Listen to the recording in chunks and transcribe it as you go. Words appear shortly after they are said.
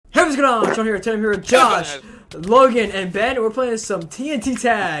going on? Sean here, Tim here, Josh, Logan, and Ben. We're playing some TNT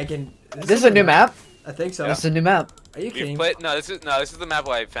Tag, and this is a new map. I think so. This is a new map. Are you kidding? No, this is the map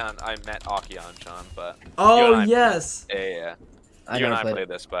where I met Aki on, Sean. But oh yes. Yeah. I you and I played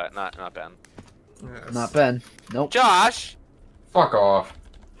this, but not Ben. Yes. Not Ben. Nope. Josh. Fuck off.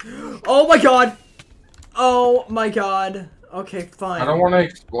 Oh my god. Oh my god. Okay, fine. I don't want to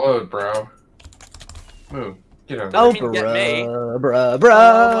explode, bro. Move. Get over Oh, there. bruh.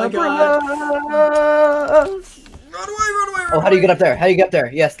 Oh my god. Run away. Oh, how do you get up there? How do you get up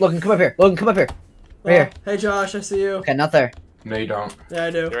there? Yes, Logan, come up here. Logan, come up here. Right here. Hey Josh, I see you. Okay, not there. No, you don't. Yeah, I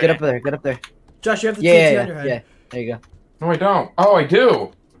do. Get up there. Get up there. Josh, you have the TNT on your head. Yeah. There you go. No, I don't. Oh, I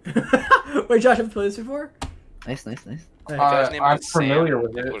do. Wait, Josh, have you played this before? Nice. Hey. I'm familiar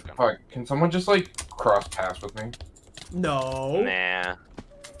with it. Fuck. Can someone just like cross paths with me? No. Nah.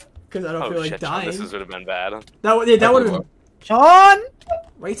 Because I don't feel like shit, dying. Sean, this would have been bad. That would have been. Sean!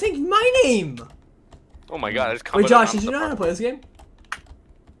 Why are you taking my name? Oh my god, I just Wait, Josh, did you know how to play this game?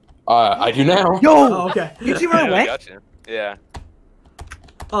 I do now. Yo! Oh, okay. You see where I went? Gotcha. Yeah.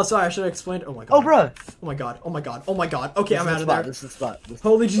 Oh, sorry, I should have explained. Oh my god. Oh, bruh. Oh my god. Oh my god. Oh my god. Okay, I'm out of there. This is the spot.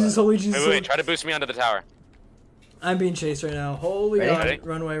 Holy Jesus, holy Jesus. Wait, try to boost me onto the tower. I'm being chased right now. Holy Ready? god. Ready?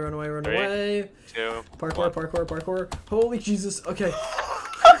 Run away. 3, 2, Parkour. Holy Jesus. Okay.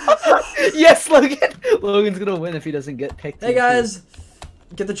 Yes, Logan! Logan's gonna win if he doesn't get picked. Hey guys.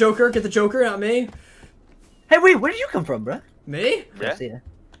 Get the Joker, not me. Hey, wait, where did you come from, bruh? Me? Yeah. See ya.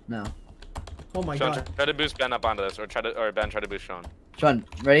 No. Oh my Sean, god. try to boost Ben up onto this, or Ben try to boost Sean. Sean,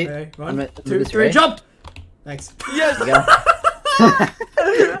 ready? Okay, I'm 1, gonna 2, move 3, this jump! Thanks. Yes! There you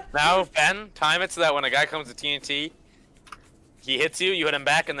go. Now, Ben, time it so that when a guy comes to TNT, he hits you, you hit him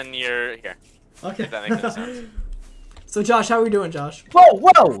back, and then you're here. Okay. If that makes any sense. So Josh, how are we doing, Josh?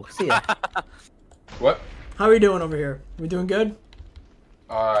 Whoa! See ya. What? How are we doing over here? We doing good?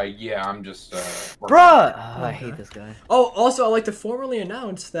 Yeah, I'm just, Bruh! Oh, I hate this guy. Oh, also, I'd like to formally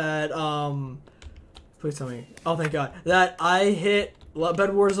announce that, please tell me. Oh, thank God. That I hit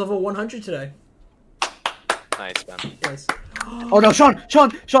Bed Wars level 100 today. Nice, Ben. Yes. Oh no, Sean!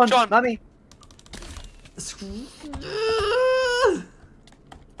 Not me!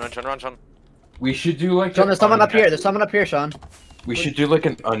 Run, Sean. We should do like. Sean, there's someone up here. There's someone up here, Sean. We should do like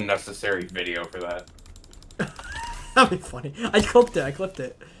an unnecessary video for that. That'd be funny. I clipped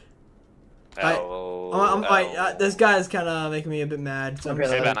it. This guy is kind of making me a bit mad. So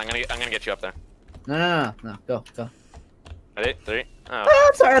Hey Ben, I'm gonna get you up there. No. Go. Ready? 3. Oh. Ah,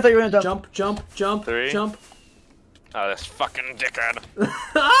 I'm sorry, I thought you were gonna Jump. 3. Jump. Oh, this fucking dickhead.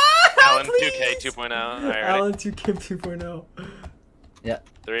 Ah, Alan 2K 2.0. Alright, Alan 2K 2.0. Yeah.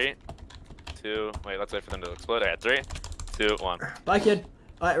 3, 2. Wait, let's wait for them to explode. Alright, 3, 2, 1. Bye, kid.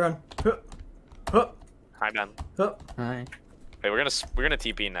 Alright, run. Huh. Hi, Ben. Huh. Hi. Hey, we're gonna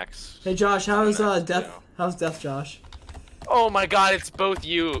TP next. Hey, Josh. How's death? Yeah. How's death, Josh? Oh my God, it's both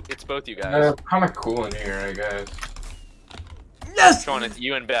you. It's both you guys. It's kind of cool in here, I guess. Yes. Sean, it's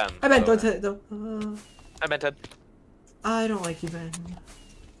you and Ben. Hi, Ben. So- Don't. Hi, Ben. Ted. I don't like you, Ben.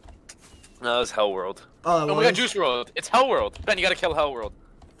 No, that was Hell World. Oh, Oh my God, Juice World. It's Hell World. Ben, you gotta kill Hell World.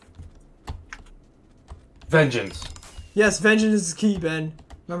 Vengeance. Yes, vengeance is key, Ben.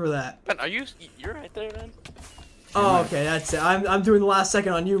 Remember that. Ben, you're right there, Ben. Oh, okay, that's it. I'm doing the last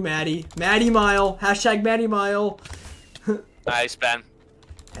second on you, Maddie. Maddie Mile. Hashtag Maddie Mile. Nice, Ben.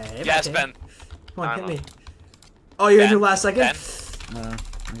 Hey, Yes, okay. Ben. Come on, hit I'm me. Oh, you're gonna Ben. do last second? Ben.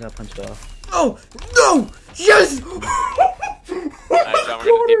 I got punched off. Oh, no! Yes! Alright, Sean, we're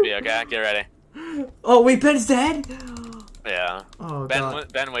gonna TP, okay? Get ready. Oh, wait, Ben's dead? Yeah. Oh, Ben,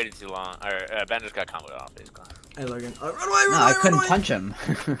 God. Ben waited too long. Or, Ben just got comboed off, basically. Hey, Logan. Run away, No, run I away, couldn't run away. punch him.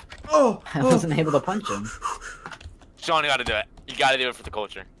 Oh, I wasn't able to punch him. Sean, you gotta do it. You gotta do it for the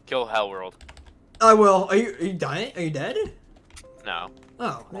culture. Kill Hell World. I will. Are you dying? Are you dead? No.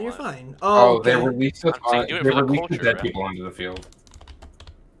 Oh, then you're fine. Oh, okay. they released the, I'm saying do it they for the released the culture, dead right? people onto the field.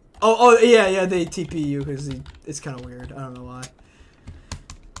 Oh, yeah, they TP you because it's kind of weird. I don't know why.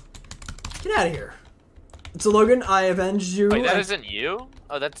 Get out of here. So, Logan, I avenged you. Wait, that isn't you?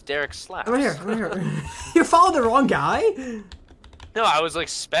 Oh, that's Derek Slaps. I'm right here. You followed the wrong guy? No, I was like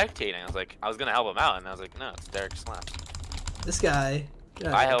spectating. I was gonna help him out, and I was like, no, it's Derek Slaps. This guy. Get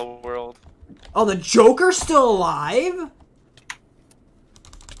out of Bye, here. Hell World. Oh, the Joker's still alive?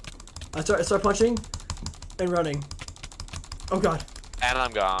 I start punching and running. Oh, God. And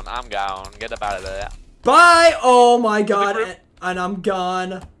I'm gone. I'm gone. Get up out of there. Bye! Oh, my God. And I'm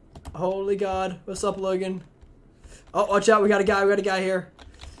gone. Holy God. What's up, Logan? Oh, watch out. We got a guy here.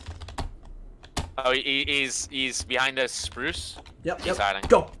 Oh, he's behind a spruce. Yep. He's hiding.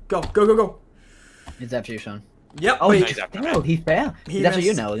 Go. He's after you, Sean. Yep. Oh, wait. he's after me. he failed. That's what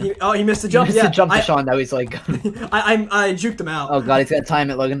you know. He missed the jump. He missed Yeah. the jump to Sean. Now he's like, I juked him out. oh god, he's got time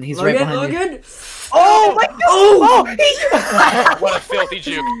it, Logan. He's Logan, right behind you. Logan. Oh my god! Oh, What a filthy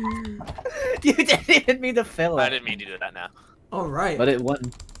juke. you didn't even mean to fail I it. didn't mean to do that now. All right. But it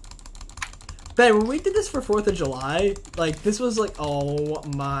won. Ben, when we did this for 4th of July, like, this was like, oh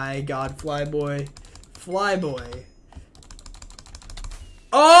my god, Flyboy. Flyboy.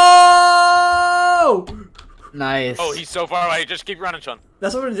 Oh! Nice. Oh, he's so far away. Just keep running, Sean.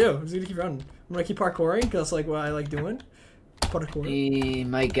 That's what I'm gonna do. I'm just gonna keep running. I'm gonna keep parkouring, because that's like what I like doing. Parkour. He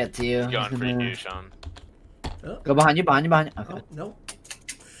might get to you. He's going for you, Sean. Oh, Go behind you, behind you, behind you. Okay. oh, no.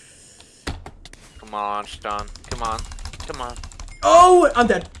 Come on, Sean. Come on. Come on. Oh! I'm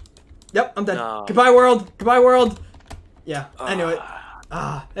dead. Yep, I'm dead. No. Goodbye, world. Goodbye, world. Yeah, I knew it.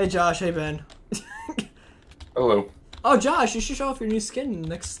 Hey, Josh. Hey, Ben. Hello. Oh, Josh, you should show off your new skin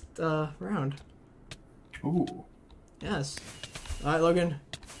next round. Ooh. Yes. All right, Logan.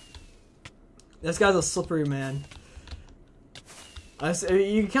 This guy's a slippery man.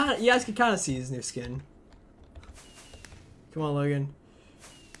 You guys can kind of see his new skin. Come on, Logan.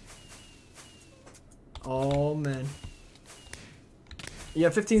 Oh man. You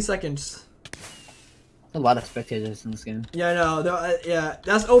have 15 seconds. A lot of spectators in this game. Yeah, I know. Yeah,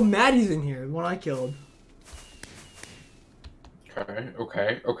 that's Maddie's in here. The one I killed.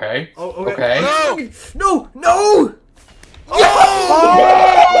 Okay. Oh, okay. Okay. No! No!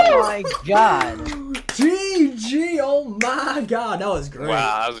 Oh my god. GG! Oh my god, that was great.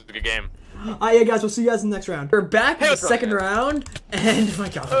 Wow, that was a good game. Yeah, guys, we'll see you guys in the next round. We're back in the what's up, second man? round, and my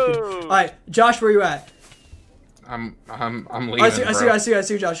god. Oh. Alright, Josh, where you at? I'm leaving. Oh, I see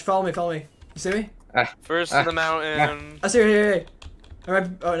you, Josh. Follow me. You see me? First in the mountain. I see you. Hey.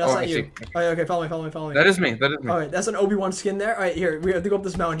 Alright, oh, that's Oh, not I you. see. Oh, yeah, okay, follow me. That is me. Alright, that's an Obi-Wan skin there. Alright, here, we have to go up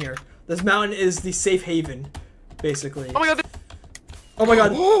this mountain here. This mountain is the safe haven, basically. Oh my god. Oh my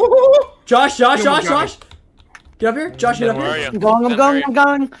god. Josh! Get up here. Josh, get up Where are here. you? I'm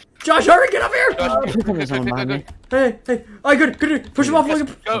going. Josh, hurry, get up here! There's someone behind me. Hey. Alright, good. Push him off,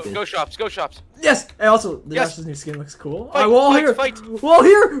 Logan. Go shops. Yes! And also, the Yes. Josh's new skin looks cool. Fight, Alright, we're all here. fight. We're all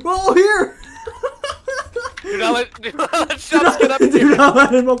here! Do not let shops get up Do here. not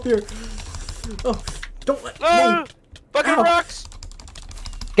let him up here. Oh, don't let No! Bucket Ow. rocks!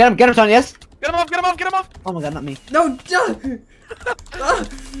 Get him, Sean, yes? Get him off! Oh my god, not me. No, no!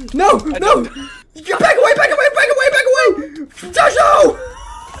 Get back away! Josh, no!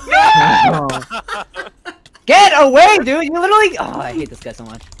 Oh. Get away, dude! You literally. Oh, I hate this guy so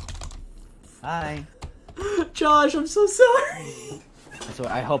much. Hi. Josh, I'm so sorry. That's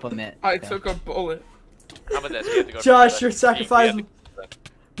what I hope I'm it. I took a bullet. How about this? We have to go Josh, for you're the- sacrificing.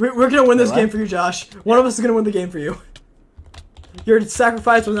 we have We're gonna win this What? game for you, Josh. One of us is gonna win the game for you. Your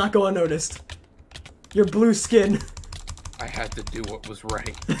sacrifice will not go unnoticed. Your blue skin. I had to do what was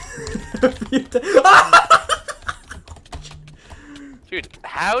right. Dude,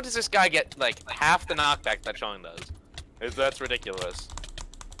 how does this guy get like half the knockback that Sean does? That's ridiculous.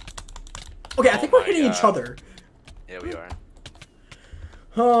 Okay, I think we're my hitting each God. other. Yeah, we are.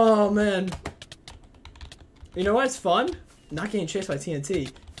 Oh man. You know what's fun? Not getting chased by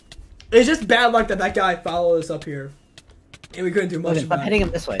TNT. It's just bad luck that that guy followed us up here. And we couldn't do much Logan, stop about hitting it.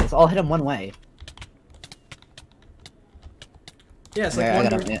 him this way. It's all hit him one way. Yeah, it's like Okay, I one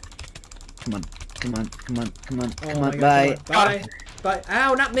got him. dir- Yeah. Come on. Oh Come my on. God, Bye. Bye.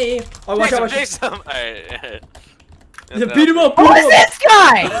 Ow, not me. Oh, watch out. Chase him! Alright. Yeah, beat him up. Who is this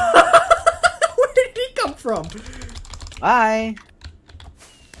guy? Where did he come from? Bye.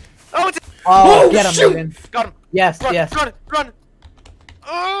 Oh, it's Oh, Oh, get him, shoot! Logan. got him! Yes, Run! yes. Run!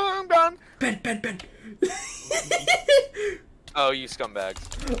 Oh, I'm gone! Ben. Oh, you scumbags.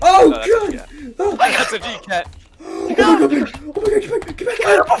 Oh, No, that's a God. cat. Oh, my That's a G-cat. God. Get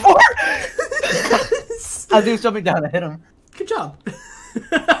back. I'll do something down to hit him. Good job.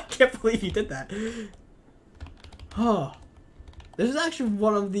 I can't believe you did that. Oh. This is actually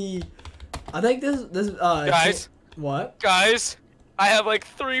one of the... I think this Guys, What? guys, I have like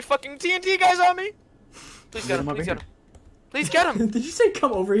 3 fucking TNT guys on me. Please get him, over please here. get him. Please get him. Did you say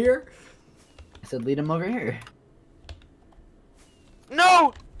come over here? I said lead him over here.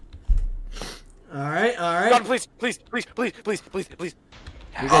 No! Alright. God, please. You're good,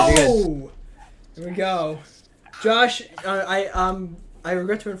 Oh! Here we go. Josh, I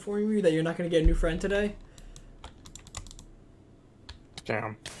regret to inform you that you're not going to get a new friend today.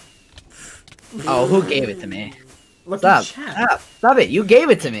 Damn. Oh, who gave it to me? Look Stop. at chat. Stop it. You gave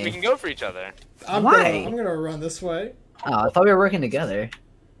it to We me. can go for each other. Why? I'm gonna run this way. Oh, I thought we were working together.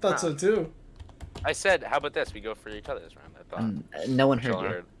 Thought so too. I said, how about this? We go for each other this round. I thought. No one heard Sean you.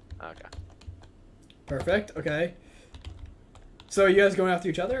 heard. Okay. Perfect. Okay. So are you guys going after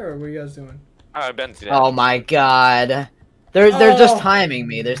each other, or what are you guys doing? Ben today. Oh my god. They're just timing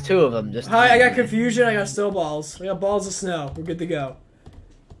me. There's two of them. Just Hi, I got timing me. confusion. I got snowballs. I got balls of snow. We're good to go.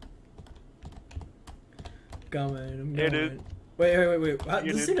 I'm Hey, going. dude. Wait. How,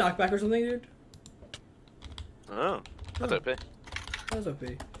 You does he knockback or something, dude? Oh, that's OP. That's OP.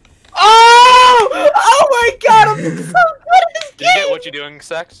 Oh! Oh my god! I'm so good at this Did you get game. what you're doing,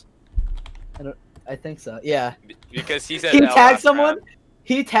 Sex? I think so. Yeah. Because he said He L tagged last someone. round.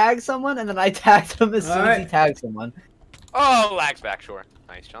 He tagged someone, and then I tagged him as soon as he Alright. tagged someone. Oh, lags back, sure.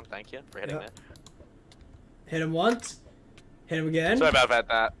 Nice, John. Thank you for hitting Yep. that. Hit him once. Hit him again. Sorry about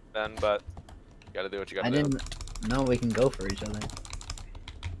that, Ben, but you gotta do what you gotta I do. didn't know we can go for each other.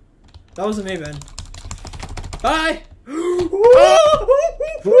 That wasn't me, Ben. Bye.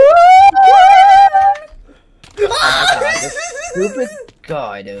 Stupid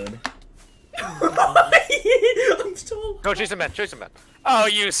guy, dude. I'm still. Go chase him, Ben. Chase him, Ben. Oh,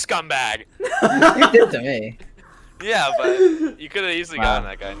 you scumbag. You did to me. Yeah, but you could have easily gotten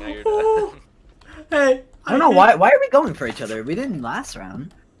that guy. Now you're dead. Hey. I don't know why. Why are we going for each other? We didn't last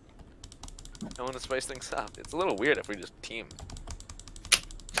round. I want to spice things up. It's a little weird if we just team.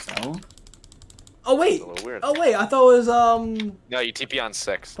 So. Oh wait. It's a little weird. Oh wait. I thought it was No, you TP on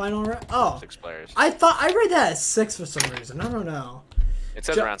 6. final round. Oh. 6 players. I thought I read that as 6 for some reason. I don't know. It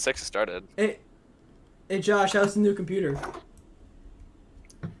says Jo- round 6 started. Hey Josh, how's the new computer?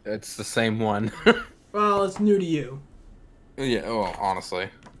 It's the same one. Well, it's new to you. Yeah, well, honestly.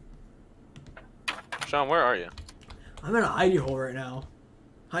 Sean, where are you? I'm in a hidey hole right now.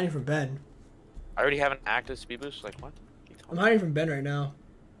 Hiding from Ben. I already have an active speed boost? Like, what? I'm hiding from Ben right now.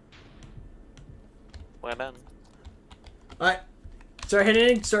 Where, Ben? Alright. Start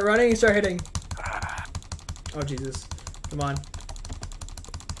hitting, start running, start hitting. Oh, Jesus. Come on.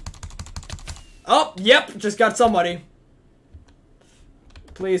 Oh, yep, just got somebody.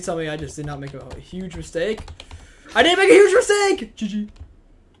 Please tell me I just did not make a huge mistake. I didn't make a huge mistake! GG.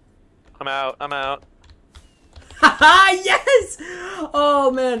 I'm out. I'm out. Haha, yes!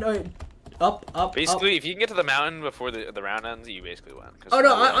 Oh, man. All right. Up. Basically, if you can get to the mountain before the round ends, you basically win. Oh,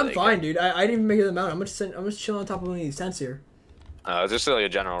 no, I'm fine, dude. I didn't even make it to the mountain. I'm just chilling on top of one of these tents here. It's just like a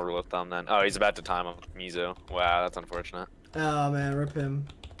general rule of thumb then. Oh, he's about to time him. Mizo. Wow, that's unfortunate. Oh, man, rip him.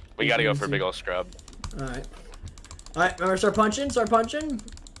 We gotta go for a big ol' scrub. Alright. Alright, remember, start punching,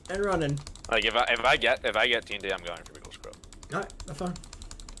 and running. Like, if I get TNT, I'm going for big ol' scrub. Alright, that's fine.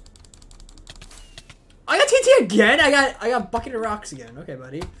 I got TNT again? I got bucket of rocks again. Okay,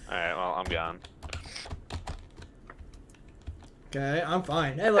 buddy. Alright, well, I'm gone. Okay, I'm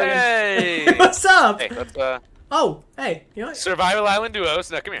fine. Hey, Logan. Hey! What's up? Hey, let's, Oh, hey, you know what? Survival Island Duos.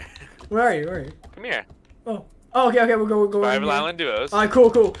 No, come here. Where are you? Come here. Oh, okay, we'll go. Survival Island Duos. Alright,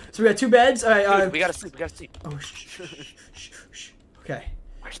 cool. So we got 2 beds. Alright, Dude, we gotta sleep. Oh, shh. Okay.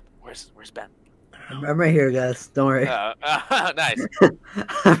 Where's Ben? I'm right here, guys. Don't worry. Nice.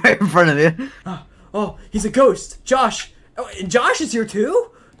 I'm right in front of you. Oh, he's a ghost. Josh. Oh, and Josh is here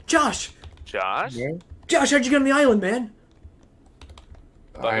too? Josh, Josh? Yeah. how'd you get on the island, man?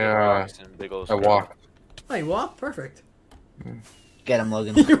 I walked. Oh, you walked? Perfect. Get him,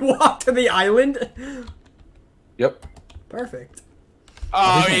 Logan. You walked to the island? Yep. Perfect.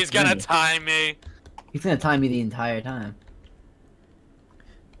 Oh, He's he's gonna not time me. He's gonna time me the entire time.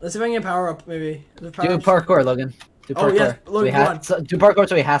 Let's see if I can get power up, maybe. Do parkour, Logan. Do Oh, parkour. yes, Logan, go on. Do parkour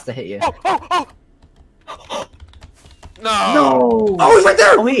so he has to hit you. Oh! No! No! Oh, he's right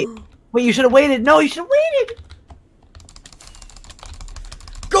there! Oh, wait, you should have waited. No, you should have waited!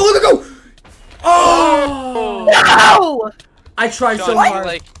 Go, Logan, go! Oh! No! I tried Sean, so hard.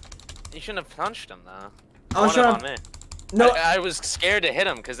 like, you shouldn't have punched him, though. I was Want him trying on to... me. No. I was scared to hit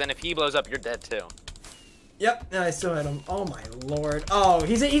him, because then if he blows up, you're dead, too. Yep, and I still hit him. Oh, my lord. Oh,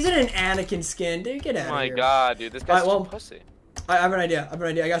 he's in an Anakin skin. Dude, get out Oh of my here. god, dude. This guy's Alright, well, such a pussy. I have an idea.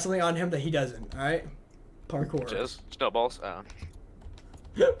 I got something on him that he doesn't, alright? Parkour. Just snowballs.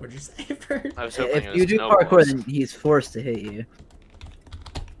 What'd you say first? I was hoping it If was you do snowballs. parkour, then he's forced to hit you.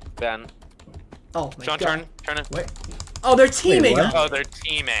 Ben. Oh, my Sean, god. turn it. Wait. Oh, they're teaming. what? Oh, they're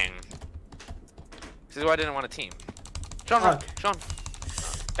teaming. This is why I didn't want to team. Sean, run. Okay. Sean.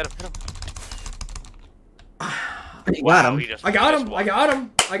 Hit him. You got him. he just- I got he just him. won. I got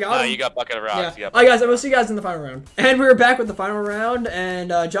No, him. you got bucket of rocks. Yeah. You got Alright, guys, bucket we'll of see you guys in the final round. And we're back with the final round. And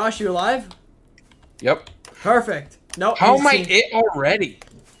Josh, you alive? Yep. Perfect. Nope. How he's am I team- it already?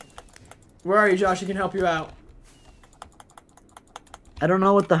 Where are you, Josh? He can help you out. I don't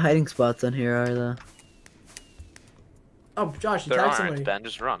know what the hiding spots on here are, though. Oh, Josh, you There tagged aren't, somebody. Ben.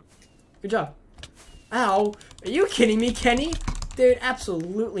 Just run. Good job. Ow. Are you kidding me, Kenny? dude.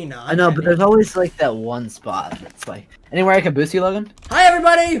 Absolutely not. I know, but there's always like that one spot. It's like anywhere I can boost you, Logan. Hi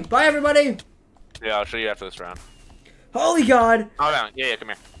everybody. Bye everybody. Yeah, I'll show you after this round. Holy God. Oh no, yeah, come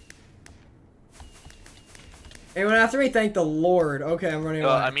here. Anyone after me? Thank the Lord. Okay, I'm running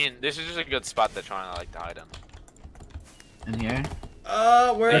away. Well, I mean, this is just a good spot to try and like to hide in. In here.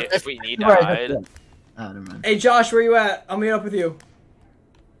 Where? Hey, if we need to Where I hide. just- Oh, never mind. Hey Josh, where you at? I'll meet up with you.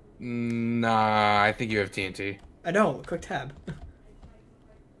 Nah, I think you have TNT. I don't. Quick tab.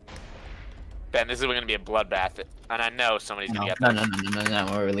 Ben, this is gonna be a bloodbath, and I know somebody's gonna No, get no, that.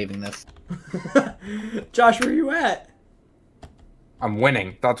 no, we're leaving this. Josh, where you at? I'm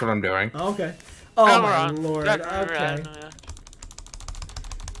winning. That's what I'm doing. Oh, okay. Oh Come my on. Lord. Come Okay. on.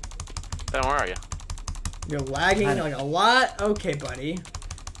 Ben, where are you? You're lagging like a lot. Okay, buddy.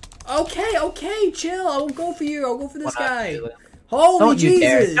 Okay, chill. I won't go for you. I'll go for this guy. Holy Don't you Jesus!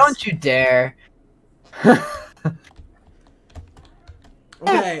 dare! Don't you dare!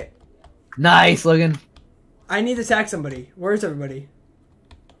 Okay, Nice, Logan. I need to attack somebody. Where's everybody?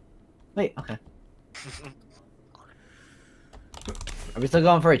 Wait, okay. Are we still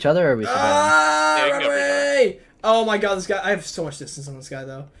going for each other, or are we still going? Yeah, we can Run go for each other. away! Oh my God, this guy! I have so much distance on this guy,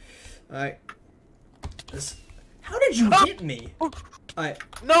 though. All right. How did you hit me? All right.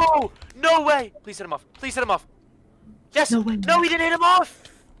 No! No way! Please hit him off. Please hit him off. Yes! No way. No, we didn't hit him off!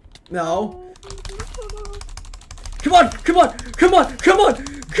 No. Come on! Come on! Come on! Come on!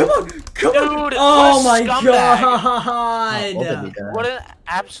 Come on! Come on! Dude, Oh what my a scumbag. God! Both of you died. What an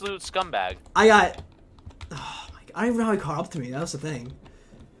absolute scumbag. I got. Oh my God! I don't even know how he caught up to me. That was the thing.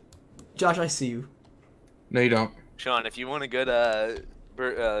 Josh, I see you. No, you don't. Sean, if you want a good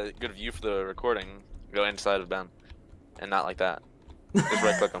good view for the recording, go inside of Ben. And not like that. Just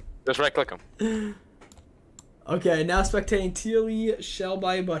right click him. Just right click him. Okay, now spectating Tealy Shell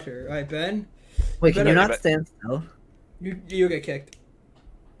by Butter. Alright, Ben. Wait, can you better- not stand still? You'll get kicked.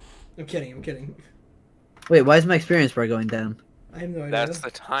 I'm kidding, I'm kidding. Wait, why is my experience bar going down? I have no idea. That's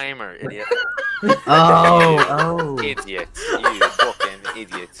the timer, idiot. Oh, Idiot. You fucking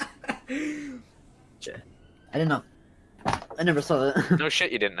idiot. I didn't know. I never saw that. No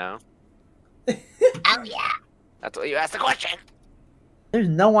shit you didn't know. Oh yeah. That's why you asked the question. There's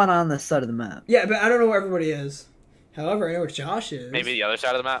no one on this side of the map. Yeah, but I don't know where everybody is. However, I know where Josh is. Maybe the other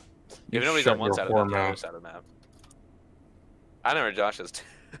side of the map. If nobody's shut on one your side of the map, whore the other mouth. side of the map. I know where Josh is.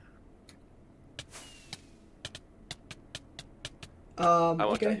 I won't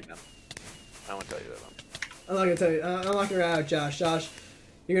tell okay. you that. I won't tell you that. I'm not gonna tell you. I'm not gonna out Josh. Josh,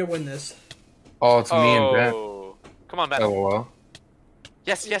 you're gonna win this. Oh, it's me and Ben. Oh, come on, Ben. LOL.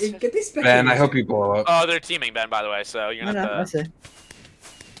 Yes, yes. yes. Get these Ben, spectators. I hope you blow up. Oh, they're teaming, Ben. By the way, so you're I gonna know, I have to.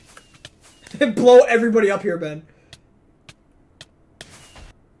 see. Blow everybody up here, Ben.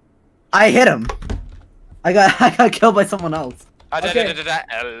 I hit him. I got killed by someone else. Okay.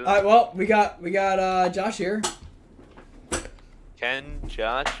 Alright, well, we got Josh here. Can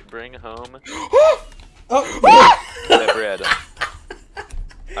Josh bring home Oh! the bread?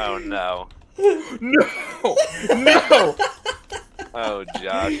 Oh no. No! No! Oh,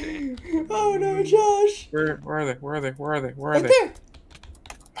 Joshy. Oh no, Josh! Where are they? Where are they? Where are they? Where are Right they? there!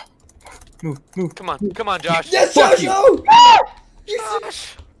 Move. Come on, Josh. Yes, Fuck Josh! you. No!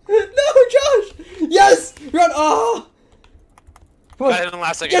 Josh. No, Josh! Yes! Run! Oh! Come on. Got hit in the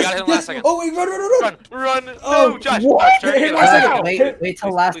last second. Got hit in the last second. Oh, wait, run! Run. Oh, No, Josh. what? Josh, try to Hit get last out. second. Wait till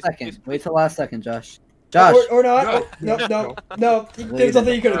Please, last please, second. please. Wait till last second, Josh. Josh. Or not. No. No. There's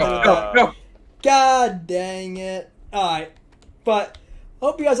something you could have done. No. God dang it. Alright. But,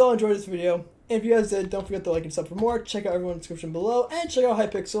 hope you guys all enjoyed this video. And if you guys did, don't forget to like and sub for more. Check out everyone's description below. And check out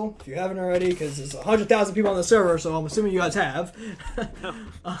Hypixel if you haven't already, because there's 100,000 people on the server, so I'm assuming you guys have. But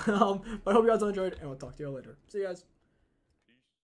I hope you guys all enjoyed, and we'll talk to you all later. See you guys.